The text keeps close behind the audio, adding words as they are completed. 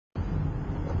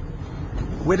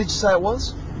Where did you say it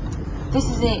was? This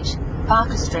is it.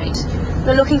 Barker Street.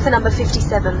 We're looking for number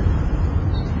 57.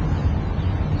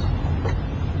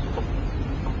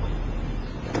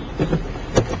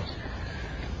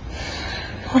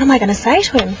 What am I going to say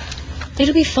to him?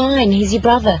 It'll be fine. He's your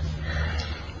brother.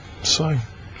 So,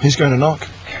 who's going to knock?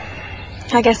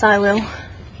 I guess I will.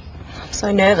 I'm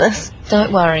so nervous.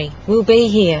 Don't worry. We'll be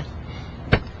here.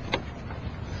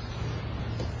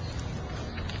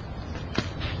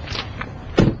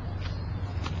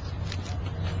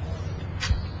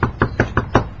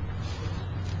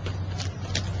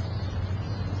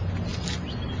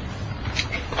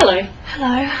 Hello.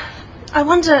 Hello. I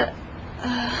wonder...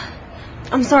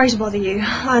 I'm sorry to bother you.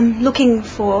 I'm looking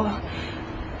for...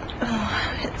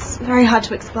 it's very hard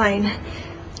to explain.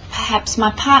 Perhaps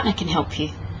my partner can help you.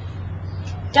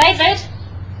 David?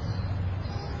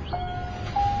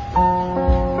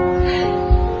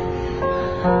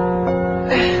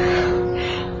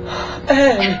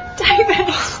 David!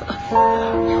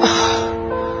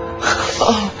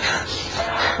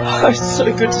 Oh, it's so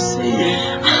good to see you.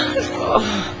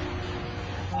 Oh.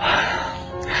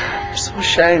 I'm so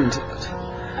ashamed.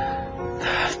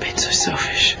 I've been so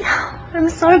selfish. I'm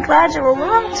so glad you're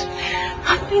alright.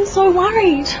 I've been so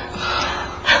worried.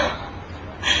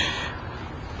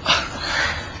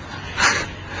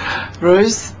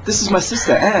 Rose, this is my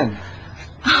sister, Anne.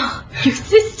 Oh, your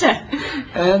sister?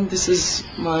 And this is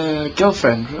my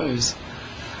girlfriend, Rose.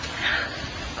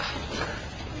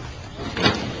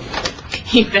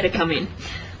 You'd better come in.